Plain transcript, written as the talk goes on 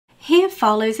Here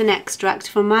follows an extract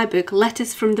from my book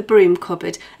Letters from the Broom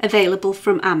Cupboard, available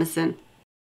from Amazon.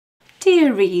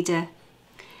 Dear reader,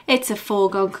 it's a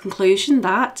foregone conclusion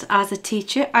that, as a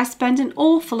teacher, I spend an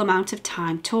awful amount of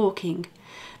time talking.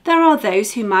 There are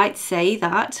those who might say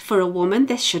that, for a woman,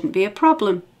 this shouldn't be a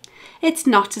problem. It's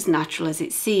not as natural as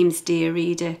it seems, dear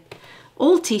reader.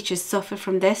 All teachers suffer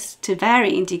from this to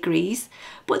varying degrees,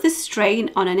 but the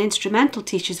strain on an instrumental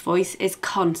teacher's voice is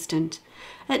constant.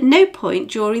 At no point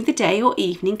during the day or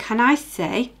evening can I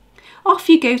say, "Off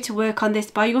you go to work on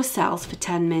this by yourselves for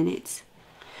 10 minutes.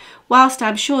 Whilst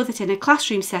I'm sure that in a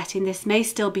classroom setting this may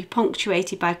still be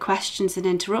punctuated by questions and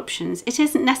interruptions, it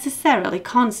isn't necessarily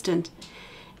constant.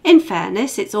 In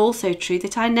fairness, it's also true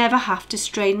that I never have to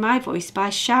strain my voice by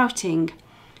shouting.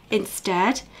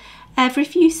 Instead, every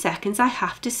few seconds I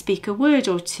have to speak a word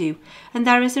or two, and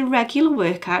there is a regular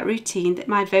workout routine that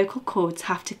my vocal cords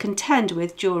have to contend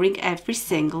with during every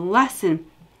single lesson.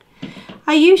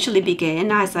 I usually begin,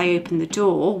 as I open the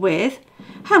door, with,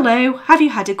 "Hello, have you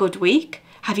had a good week?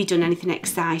 Have you done anything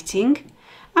exciting?"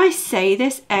 I say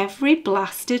this every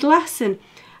blasted lesson.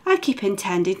 I keep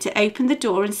intending to open the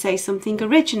door and say something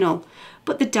original,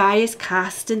 but the die is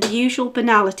cast and the usual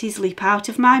banalities leap out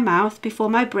of my mouth before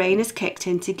my brain has kicked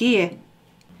into gear.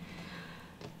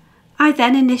 I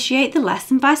then initiate the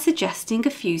lesson by suggesting a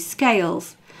few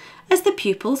scales. As the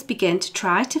pupils begin to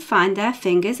try to find their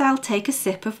fingers, I'll take a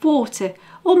sip of water,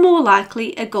 or more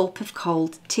likely a gulp of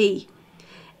cold tea.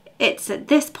 It's at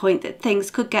this point that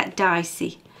things could get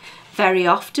dicey. Very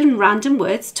often random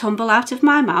words tumble out of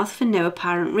my mouth for no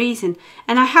apparent reason,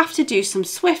 and I have to do some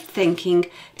swift thinking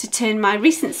to turn my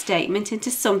recent statement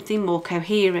into something more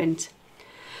coherent.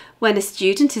 When a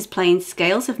student is playing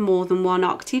scales of more than one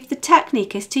octave, the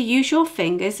technique is to use your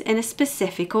fingers in a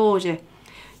specific order.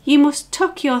 You must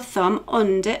tuck your thumb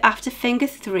under after finger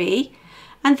 3,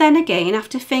 and then again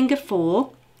after finger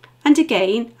 4, and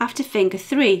again after finger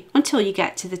 3 until you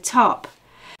get to the top.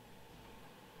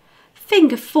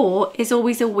 Finger 4 is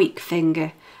always a weak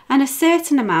finger, and a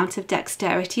certain amount of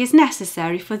dexterity is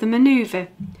necessary for the manoeuvre.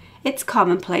 It's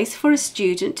commonplace for a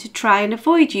student to try and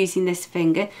avoid using this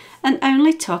finger and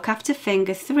only tuck after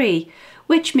finger 3,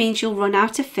 which means you'll run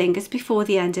out of fingers before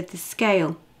the end of the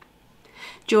scale.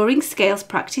 During scales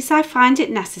practice, I find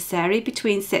it necessary,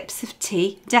 between sips of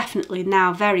tea, definitely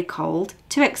now very cold,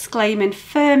 to exclaim in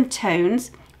firm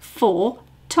tones, "4,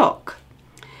 tuck."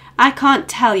 I can't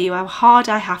tell you how hard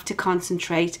I have to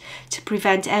concentrate to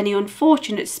prevent any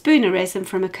unfortunate spoonerism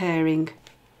from occurring.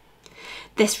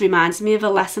 This reminds me of a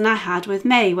lesson I had with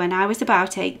May when I was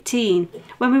about 18,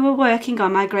 when we were working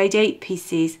on my grade 8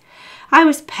 pieces. I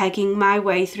was pegging my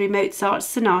way through Mozart's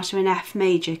Sonata in F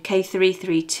major,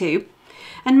 K332,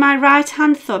 and my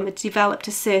right-hand thumb had developed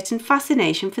a certain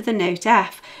fascination for the note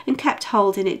F and kept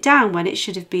holding it down when it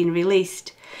should have been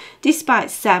released.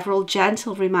 Despite several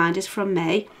gentle reminders from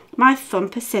May, my thumb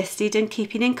persisted in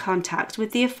keeping in contact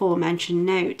with the aforementioned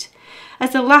note.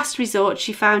 As a last resort,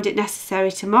 she found it necessary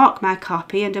to mark my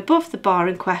copy, and above the bar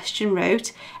in question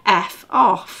wrote F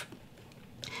off.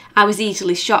 I was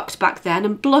easily shocked back then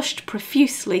and blushed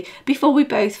profusely before we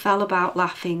both fell about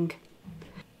laughing.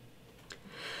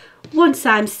 Once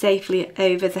I'm safely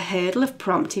over the hurdle of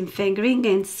prompting fingering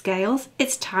in scales,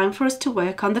 it's time for us to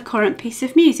work on the current piece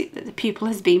of music that the pupil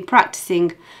has been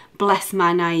practicing. Bless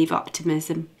my naive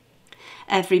optimism.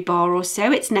 Every bar or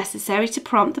so, it's necessary to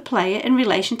prompt the player in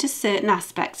relation to certain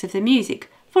aspects of the music.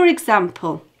 For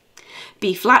example,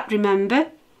 B flat, remember?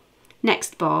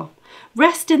 Next bar,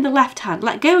 rest in the left hand,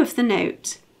 let go of the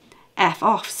note. F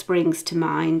off springs to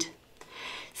mind.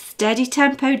 Steady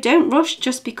tempo, don't rush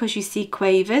just because you see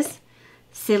quavers.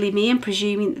 Silly me in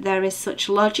presuming that there is such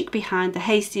logic behind the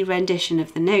hasty rendition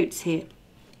of the notes here.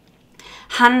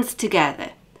 Hands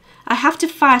together. I have to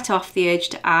fight off the urge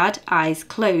to add eyes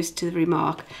closed to the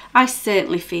remark. I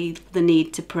certainly feel the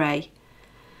need to pray.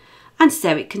 And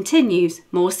so it continues.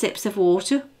 More sips of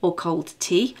water or cold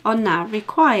tea are now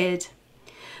required.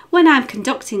 When I'm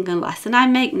conducting a lesson, I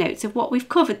make notes of what we've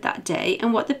covered that day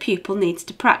and what the pupil needs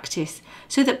to practice,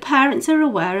 so that parents are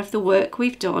aware of the work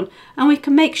we've done and we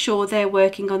can make sure they're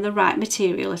working on the right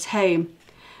material at home.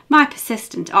 My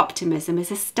persistent optimism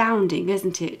is astounding,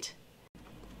 isn't it?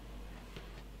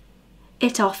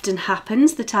 It often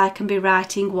happens that I can be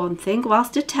writing one thing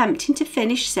whilst attempting to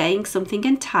finish saying something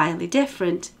entirely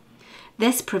different.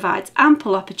 This provides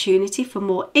ample opportunity for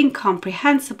more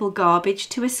incomprehensible garbage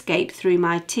to escape through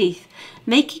my teeth,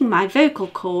 making my vocal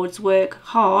cords work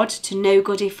hard to no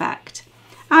good effect.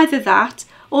 Either that,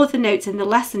 or the notes in the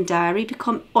lesson diary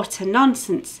become utter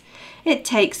nonsense. It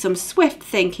takes some swift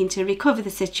thinking to recover the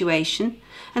situation,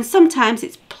 and sometimes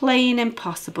it's plain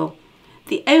impossible.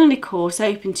 The only course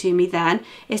open to me then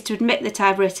is to admit that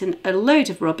I've written a load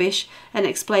of rubbish and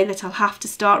explain that I'll have to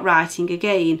start writing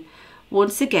again,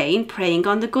 once again preying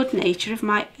on the good nature of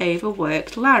my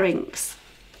overworked larynx.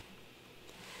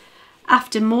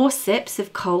 After more sips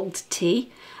of cold tea,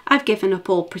 I've given up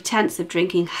all pretence of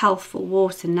drinking healthful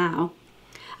water now.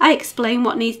 I explain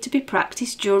what needs to be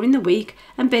practised during the week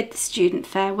and bid the student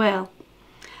farewell.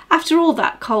 After all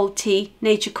that cold tea,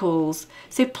 nature calls,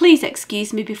 so please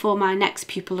excuse me before my next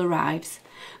pupil arrives.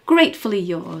 Gratefully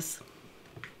yours.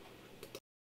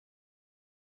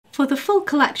 For the full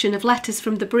collection of Letters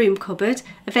from the Broom Cupboard,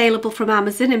 available from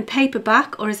Amazon in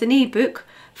paperback or as an ebook,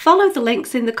 follow the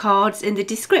links in the cards in the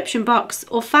description box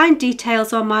or find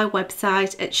details on my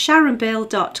website at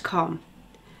sharonbill.com.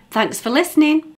 Thanks for listening.